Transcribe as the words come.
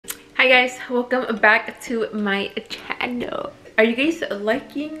Hi guys, welcome back to my channel. Are you guys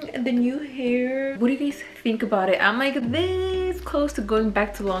liking the new hair? What do you guys think about it? I'm like this close to going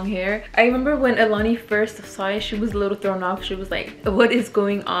back to long hair. I remember when Alani first saw it, she was a little thrown off. She was like, what is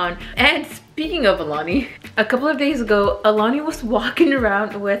going on? And speaking of Alani, a couple of days ago, Alani was walking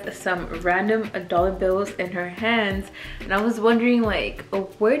around with some random dollar bills in her hands. And I was wondering like,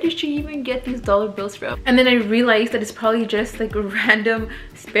 where did she even get these dollar bills from? And then I realized that it's probably just like random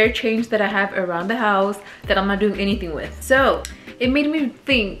spare change that I have around the house that I'm not doing anything with. So it made me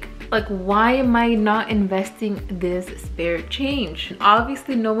think, like, why am I not investing this spare change?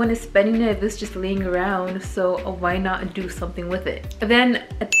 Obviously no one is spending it if it's just laying around, so why not do something with it? Then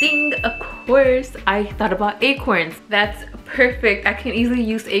a thing, of course, I thought about Acorns. That's perfect. I can easily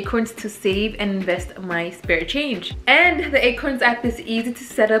use Acorns to save and invest my spare change. And the Acorns app is easy to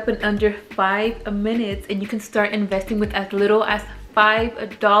set up in under 5 minutes, and you can start investing with as little as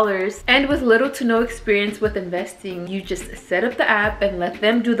 $5. And with little to no experience with investing, you just set up the app and let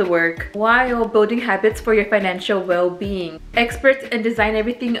them do the work while building habits for your financial well-being. Experts and design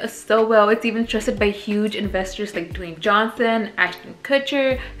everything so well. It's even trusted by huge investors like Dwayne Johnson, Ashton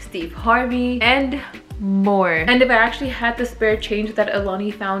Kutcher, Steve Harvey, and more. And if I actually had the spare change that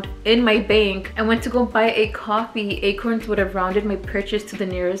Alani found in my bank and went to go buy a coffee, Acorns would have rounded my purchase to the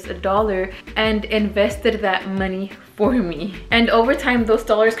nearest $1 and invested that money for me. And over time, those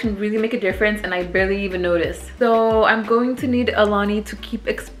dollars can really make a difference, and I barely even notice. So I'm going to need Alani to keep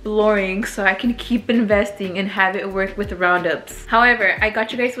exploring so I can keep investing and have it work with roundups. However, I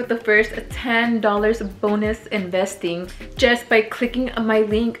got you guys with the first $10 bonus investing just by clicking on my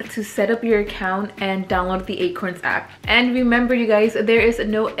link to set up your account and download the Acorns app. And remember, you guys, there is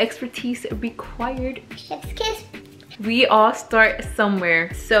no expertise required. Chef's kiss. We all start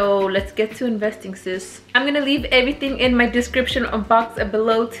somewhere, so let's get to investing, sis. I'm gonna leave everything in my description box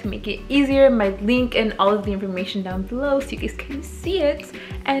below to make it easier, my link and all of the information down below so you guys can see it.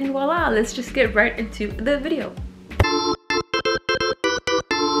 And voila, let's just get right into the video.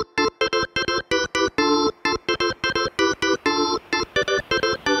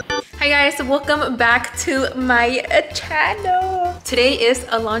 Hi guys, welcome back to my channel. Today is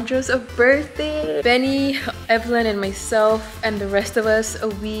Alondra's birthday. Benny, Evelyn, and myself and the rest of us,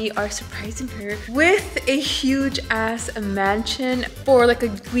 we are surprising her with a huge ass mansion for like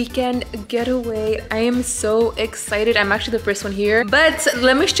a weekend getaway. I am so excited. I'm actually the first one here, but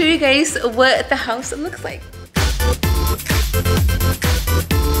let me show you guys what the house looks like.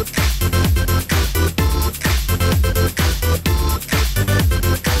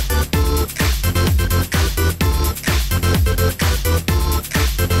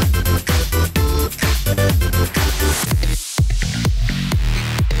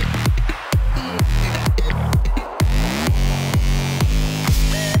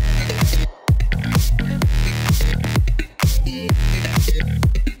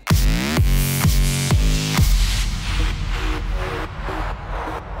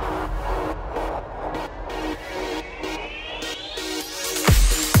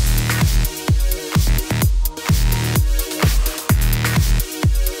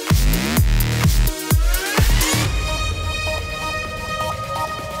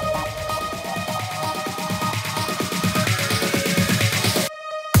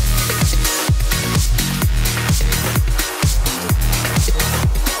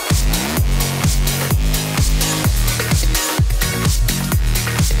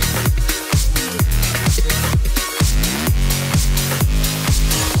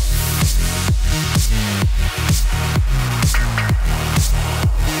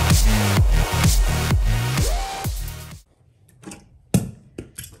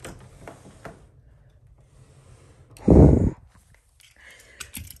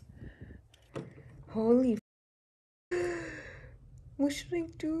 Holy f, what should I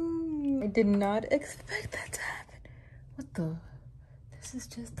do? I did not expect that to happen. What the? This is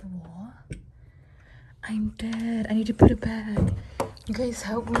just the wall? I'm dead. I need to put it back. You guys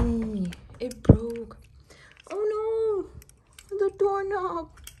help me. It broke. Oh no! The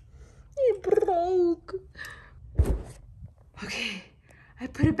doorknob. It broke. Okay, I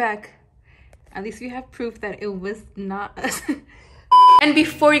put it back. At least we have proof that it was not us. And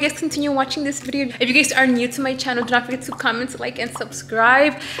before you guys continue watching this video, if you guys are new to my channel, do not forget to comment, like, and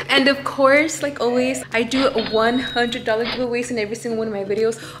subscribe. And of course, like always, I do $100 giveaways in every single one of my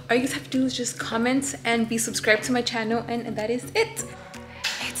videos. All you guys have to do is just comment and be subscribed to my channel, and that is it.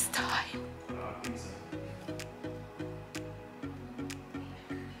 It's time.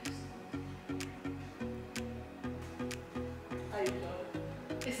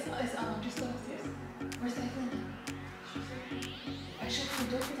 It's just upstairs. Where's Evelyn? I should have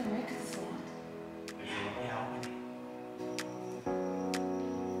door for open, right? 'Cause it's locked.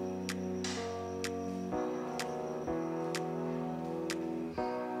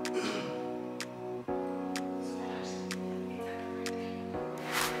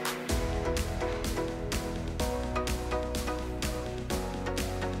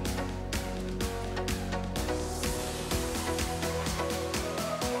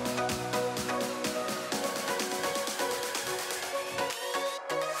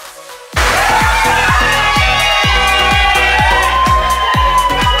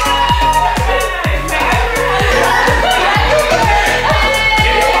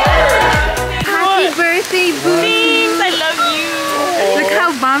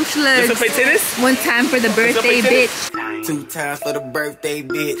 Let's play tennis. One time for the birthday bitch. 2 times for the birthday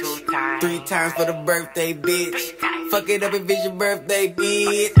bitch. 3 times for the birthday bitch. Fuck it up if it's your birthday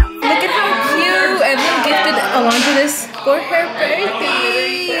bitch. Look at how cute. Everyone gifted Alondra this for her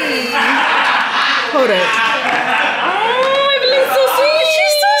birthday. Hold up. Oh, Evelyn's so sweet.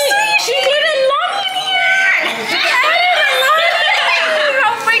 She's so sweet. She put a lot in here. She added a lot.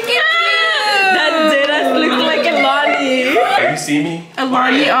 How freaking cute. That deadass looks like a lolly. Have you seen me? A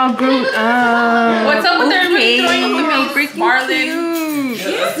lolly all grown up. What's up with everybody throwing How the freaking Marlin?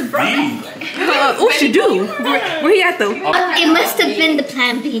 What she do? Where he at though? It must have been the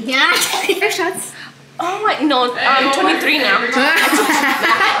plan B. Yeah. Shots. Oh my, no, I'm 23 now.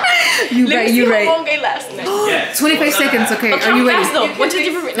 You right, you right. How long I last night. 25 seconds, okay. Are you ready? Though. What's the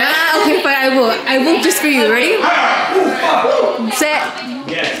difference? Okay, fine, I will just for you. Ready? Set.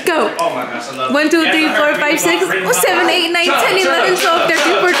 Go. Oh my gosh, I love 1, 2, 3, 4, 5, 6, 7, 8, 9, 10, 11, 12,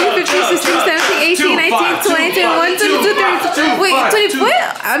 13, 14, 15, 16, 17, 18, 19, 20, 21, 22, 23. Wait, 24?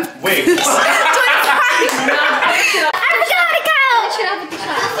 I'm Wait. 25. I'm gonna go.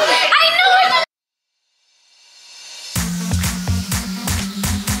 I know it.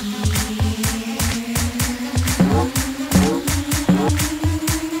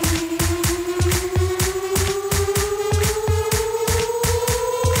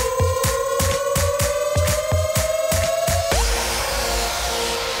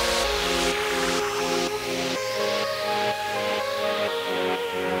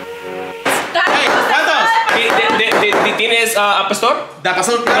 ¿Tienes a pastor? ¿Da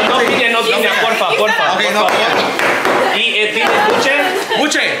pastor? No tiene, porfa. Ok, no. ¿Y tienes buche?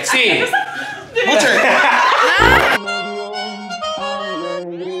 Buche. Sí. Buche.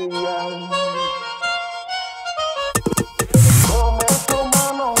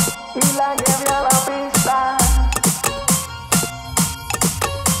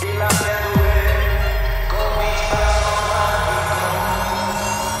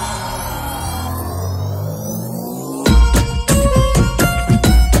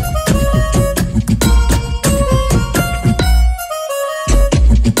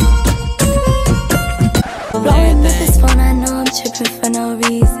 Rolling with this phone, I know I'm tripping for no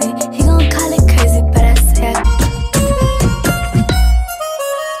reason. He gon' call it crazy, but I say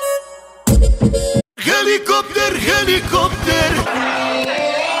Helicopter.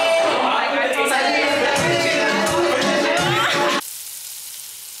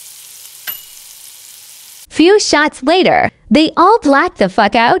 Few shots later, they all blacked the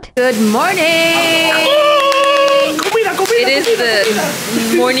fuck out. Good morning. It is the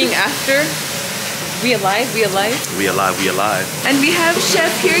morning after. We alive. We alive. And we have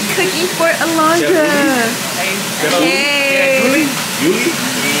Chef here cooking for Alondra. Hey. Yuli?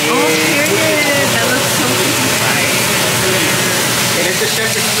 Oh, period. That looks so fire. And it's the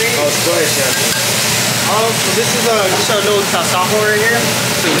chef experience. Oh, go ahead, chef. So this is just a little tasajo right here.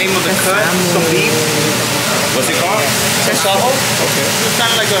 It's the name of the cut. Some beef. What's it called? Tasajo. Okay. It's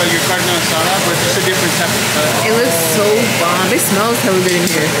kind of like your carne asada, but just a different type of cut. It looks so bomb. It smells hella good in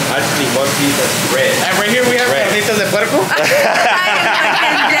here. I just need one piece that's red. And right here we have carnitas de puerco.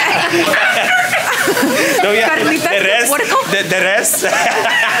 No, yeah. Carnitas de puerco? The rest.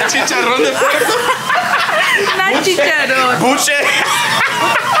 Chicharrón de puerco. Not chicharrón. Buche.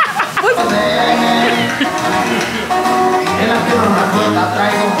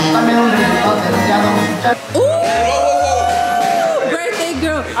 Birthday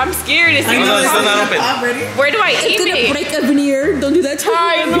girl. I'm scared. It's No, it's still not open. Where do I It's aim gonna it? break a veneer. Don't do that to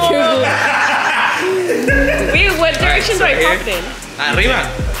I me. Be know. careful. Wait, what direction do I here. pop it in? Arriba.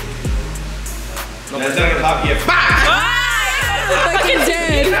 No, it's not gonna pop yet. Fucking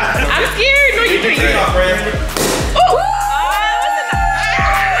dead. I'm scared. No, you Take it off, friend.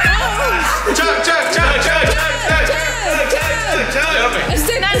 Chug.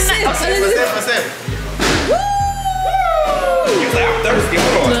 What's that? He's like, I'm thirsty.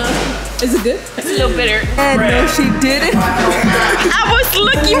 Hold on. Is it good? a little bitter. No, she didn't. I was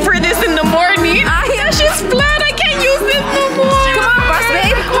looking for this in the morning. Yeah, she's flat. I can't use this no more. Come on, boss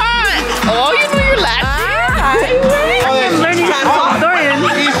babe. Oh, you know you're laughing. I'm learning how to talk Dorian.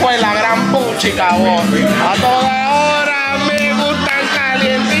 Hijo de la gran puchica, vos. A toda hora me gustan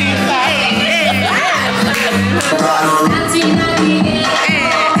calientitas.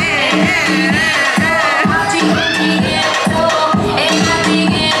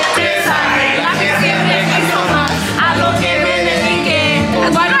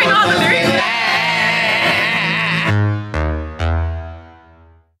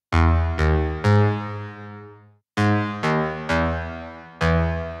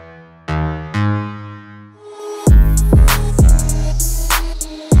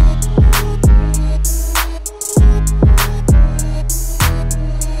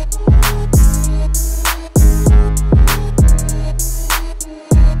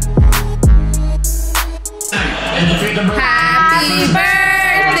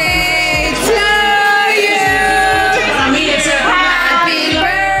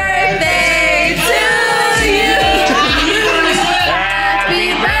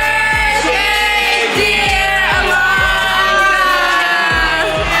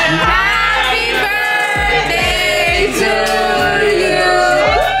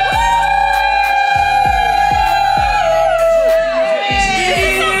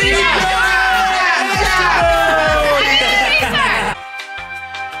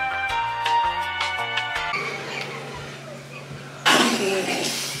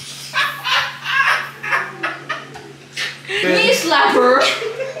 Knee slapper.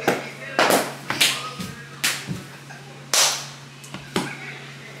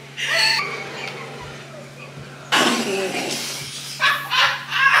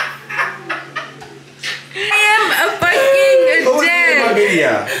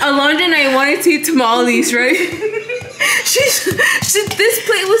 Alondra and I wanted to eat tamales, right? This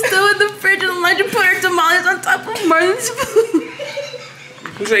plate was still in the fridge and Alondra put her tamales on top of Marlon's food.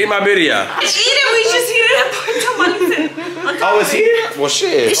 Who's eating my video? Eat it. We just heated it and put tamales in. Oh, it's here? Well,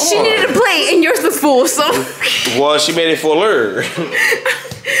 shit. She needed a plate and yours was full, so. Well, she made it fuller.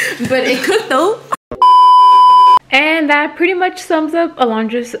 But it cooked though. And that pretty much sums up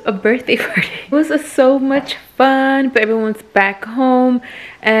Alondra's birthday party. It was so much fun, but everyone's back home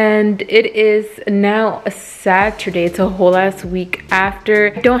and it is now a Saturday. It's a whole last week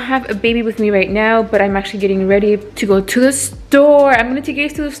after. I don't have a baby with me right now, but I'm actually getting ready to go to the store. I'm gonna take you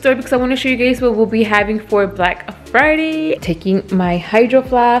guys to the store because I want to show you guys what we'll be having for Black Friday. Taking my hydro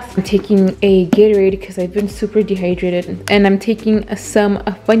flask, I'm taking a Gatorade because I've been super dehydrated, and I'm taking some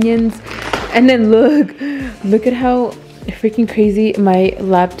Funyuns. And then look at how freaking crazy my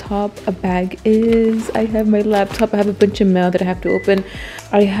laptop bag is. I have my laptop, I have a bunch of mail that I have to open.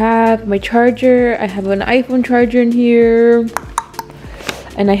 I have my charger, I have an iPhone charger in here,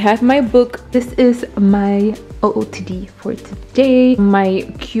 and I have my book. This is my OOTD for today. My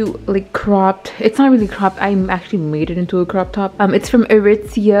cute, like, cropped, it's not really cropped, I actually made it into a crop top. It's from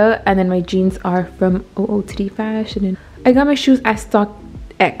Aritzia, and then my jeans are from OOTD Fashion. And I got my shoes at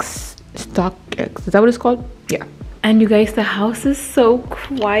StockX. Is that what it's called? Yeah. And you guys, the house is so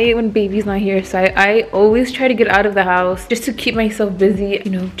quiet when baby's not here, so I always try to get out of the house just to keep myself busy, you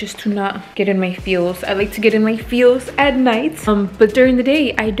know, just to not get in my feels. I like to get in my feels at night, but during the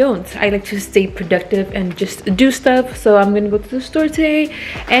day I don't. I like to stay productive and just do stuff. So I'm gonna go to the store today,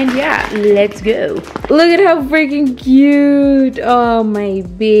 and yeah, let's go. Look at how freaking cute. Oh, my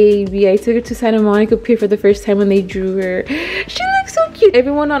baby. I took her to Santa Monica Pier for the first time when they drew her. She looks so cute.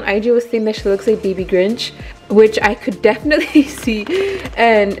 Everyone on IG was saying that she looks like Baby Grinch, which I could definitely see,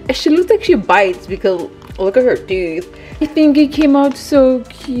 and she looks like she bites because look at her teeth. I think it came out so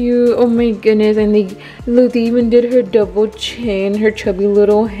cute. Oh my goodness. And they even did her double chin, her chubby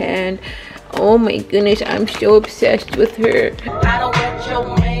little hand. Oh my goodness, I'm so obsessed with her. I don't want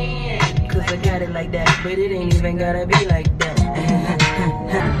your man, cause I got it like that, but it ain't even gotta be like that.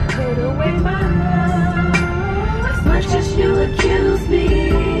 Put away my love, as much as you accuse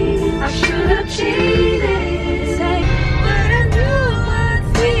me, I should have cheated.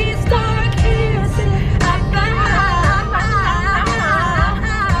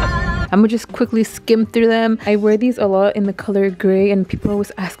 I'm gonna just quickly skim through them. I wear these a lot in the color gray, and people always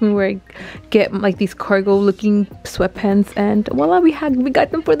ask me where I get like these cargo looking sweatpants, and voila, we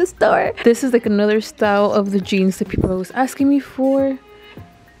got them for the store. This is like another style of the jeans that people are always asking me for.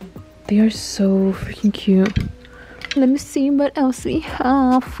 They are so freaking cute. Let me see what else we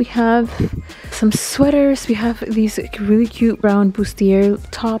have. We have some sweaters. We have these really cute brown bustier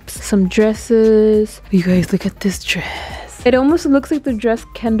tops, some dresses. You guys, look at this dress. It almost looks like the dress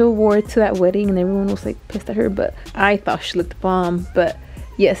Kendall wore to that wedding and everyone was like pissed at her, but I thought she looked bomb. But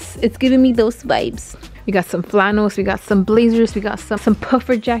yes, it's giving me those vibes. We got some flannels, we got some blazers, we got some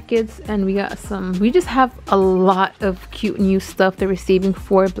puffer jackets, and we just have a lot of cute new stuff that we're saving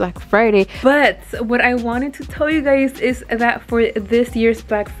for Black Friday. But what I wanted to tell you guys is that for this year's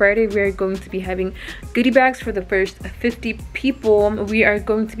Black Friday, we are going to be having goodie bags for the first 50 people. We are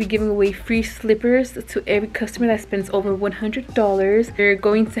going to be giving away free slippers to every customer that spends over $100. We're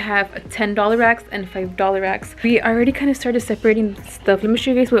going to have $10 racks and $5 racks. We already kind of started separating stuff. Let me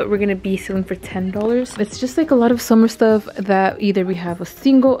show you guys what we're going to be selling for $10. It's just like a lot of summer stuff that either we have a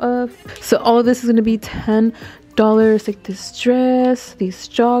single of. So all of this is going to be $10. Like this dress, these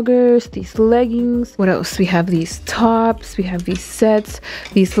joggers, these leggings. What else? We have these tops, we have these sets.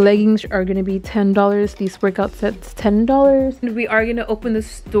 These leggings are going to be $10. These workout sets $10. And we are going to open the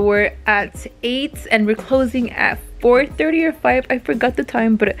store at 8 and we're closing at 4:30 or 5. I forgot the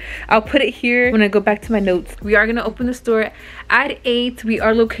time, but I'll put it here when I go back to my notes. We are gonna open the store at 8. We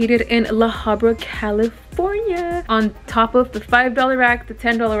are located in La Habra, California. On top of the $5 rack, the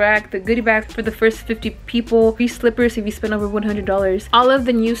 $10 rack, the goodie bags for the first 50 people, free slippers if you spend over $100. All of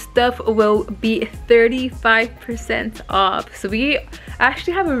the new stuff will be 35% off. So we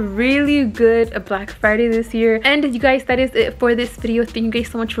actually have a really good Black Friday this year. And you guys, that is it for this video. Thank you guys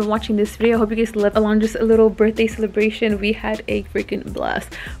so much for watching this video. I hope you guys loved Alondra's little birthday celebration. We had a freaking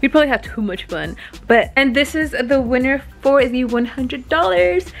blast. We probably had too much fun, and this is the winner for the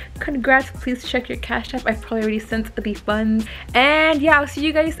 $100. Congrats. Please check your Cash App. I probably already sent the funds, and yeah, I'll see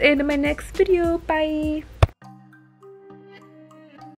you guys in my next video. Bye.